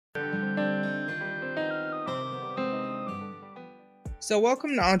So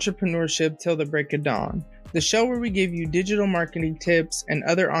welcome to Entrepreneurship Till the Break of Dawn, the show where we give you digital marketing tips and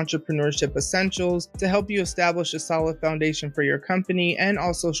other entrepreneurship essentials to help you establish a solid foundation for your company and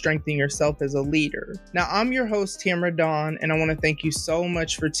also strengthen yourself as a leader. Now, I'm your host, Tamara Dawn, and I want to thank you so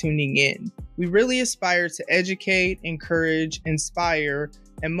much for tuning in. We really aspire to educate, encourage, inspire,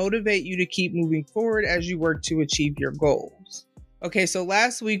 and motivate you to keep moving forward as you work to achieve your goals. Okay, so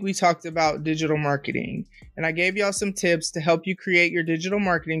last week we talked about digital marketing, and I gave y'all some tips to help you create your digital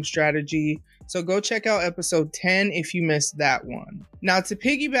marketing strategy. So go check out episode 10 if you missed that one. Now, to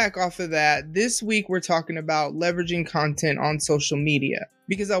piggyback off of that, this week we're talking about leveraging content on social media,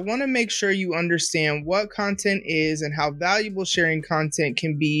 because I want to make sure you understand what content is and how valuable sharing content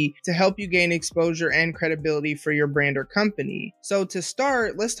can be to help you gain exposure and credibility for your brand or company. So to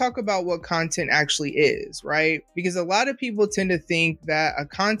start, let's talk about what content actually is, right? Because a lot of people tend to think that a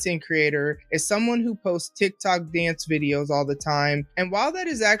content creator is someone who posts TikTok dance videos all the time. And while that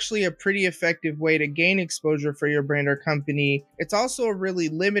is actually a pretty effective way to gain exposure for your brand or company, it's also a really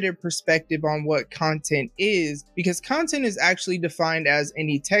limited perspective on what content is, because content is actually defined as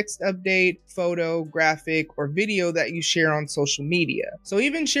any text update, photo, graphic, or video that you share on social media. So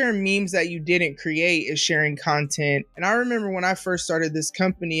even sharing memes that you didn't create is sharing content. And I remember when I first started this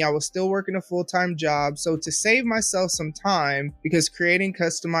company, I was still working a full-time job. So to save myself some time, because creating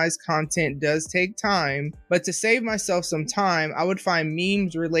customized content does take time, but to save myself some time, I would find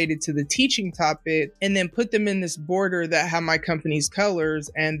memes related to the teaching topic and then put them in this border that had my company's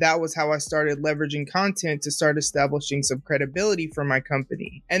colors. And that was how I started leveraging content to start establishing some credibility for my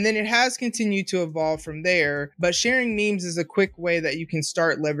company. And then it has continued to evolve from there, but sharing memes is a quick way that you can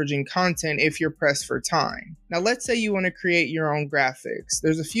start leveraging content if you're pressed for time. Now, let's say you want to create your own graphics.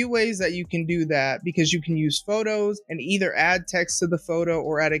 There's a few ways that you can do that, because you can use photos and either add text to the photo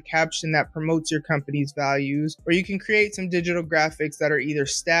or add a caption that promotes your company's values, or you can create some digital graphics that are either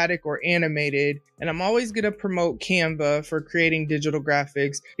static or animated. And I'm always going to promote Canva for creating digital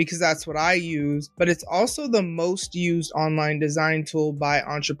graphics because that's what I use, but it's also the most used online design tool by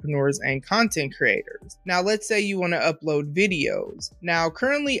entrepreneurs and content creators. Now, let's say you want to upload videos. Now,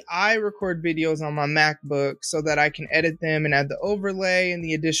 currently I record videos on my MacBook so that I can edit them and add the overlay and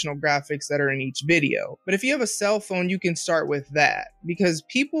the additional graphics that are in each video. But if you have a cell phone, you can start with that, because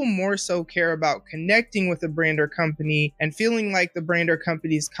people more so care about connecting with a brand or company and feeling like the brand or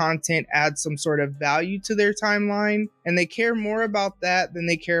company's content adds some sort of value to their timeline. And they care more about that than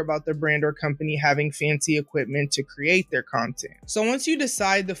they care about the brand or company having fancy equipment to create their content. So once you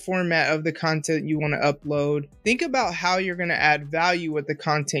decide the format of the content you want to upload, think about how you're going to add value with the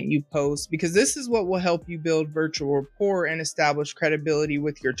content you post, because this is what will help you build virtual rapport and establish credibility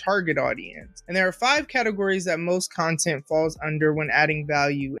with your target audience. And there are 5 categories that most content falls under when adding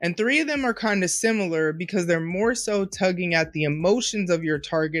value, and 3 of them are kind of similar because they're more so tugging at the emotions of your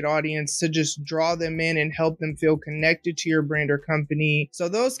target audience to just draw them in and help them feel connected to your brand or company. So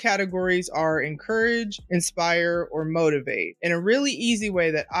those categories are encourage, inspire, or motivate. And a really easy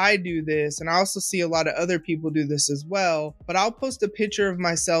way that I do this, and I also see a lot of other people do this as well, but I'll post a picture of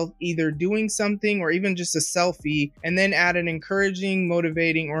myself either doing something or even just a selfie, and then add an encouraging,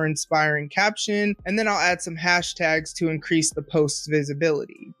 motivating, or inspiring caption, and then I'll add some hashtags to increase the post's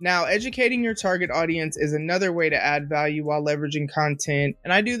visibility. Now, educating your target audience is another way to add value while leveraging content,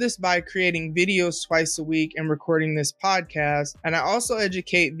 and I do this by creating videos twice a week and recording this podcast, and I also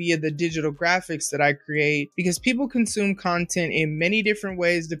educate via the digital graphics that I create, because people consume content in many different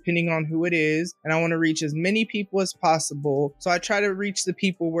ways depending on who it is, and I want to reach as many people as possible, so I try to reach the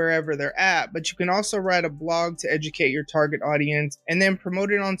people wherever they're at. But you can also write a blog to educate your target audience and then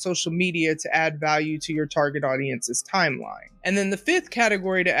promote it on social media to add value to your target audience's timeline. And then the 5th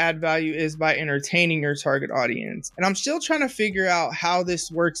category to add value is by entertaining your target audience. And I'm still trying to figure out how this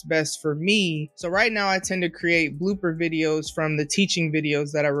works best for me. So right now I tend to create blooper videos from the teaching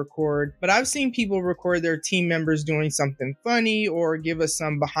videos that I record, but I've seen people record their team members doing something funny or give us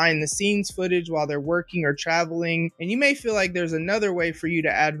some behind the scenes footage while they're working or traveling. And you may feel like there's another way for you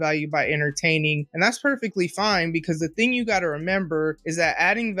to add value by entertaining, and that's perfectly fine, because the thing you got to remember is that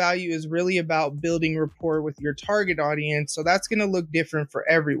adding value is really about building rapport with your target audience. So that's going to look different for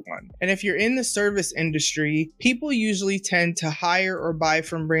everyone. And if you're in the service industry, people usually tend to hire or buy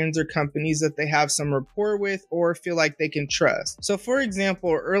from brands or companies that they have some rapport with or feel like they can trust. So for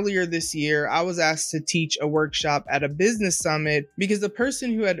example, earlier this year, I was asked to teach a workshop at a business summit because the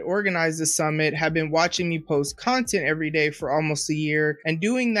person who had organized the summit had been watching me post content every day for almost a year, and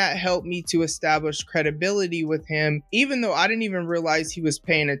doing that helped me to establish credibility with him, even though I didn't even realize he was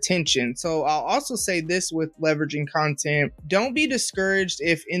paying attention. So I'll also say this with leveraging content: don't be discouraged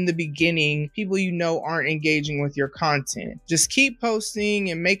if in the beginning people you know aren't engaging with your content. Just keep posting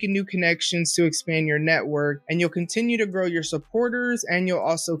and making new connections to expand your network, and you'll continue to grow your supporters, and you'll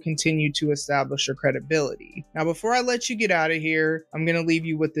also continue to establish your credibility. Now, before I let you get out of here, I'm going to leave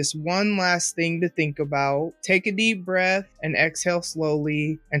you with this one last thing to think about. Take a deep breath and exhale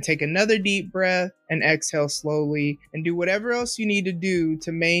slowly, and take another deep breath and exhale slowly, and do whatever else you need to do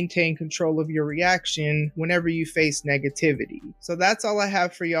to maintain control of your reaction whenever you face negativity. So that's all I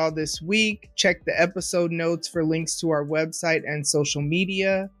have for y'all this week. Check the episode notes for links to our website and social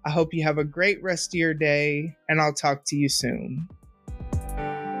media. I hope you have a great rest of your day, and I'll talk to you soon.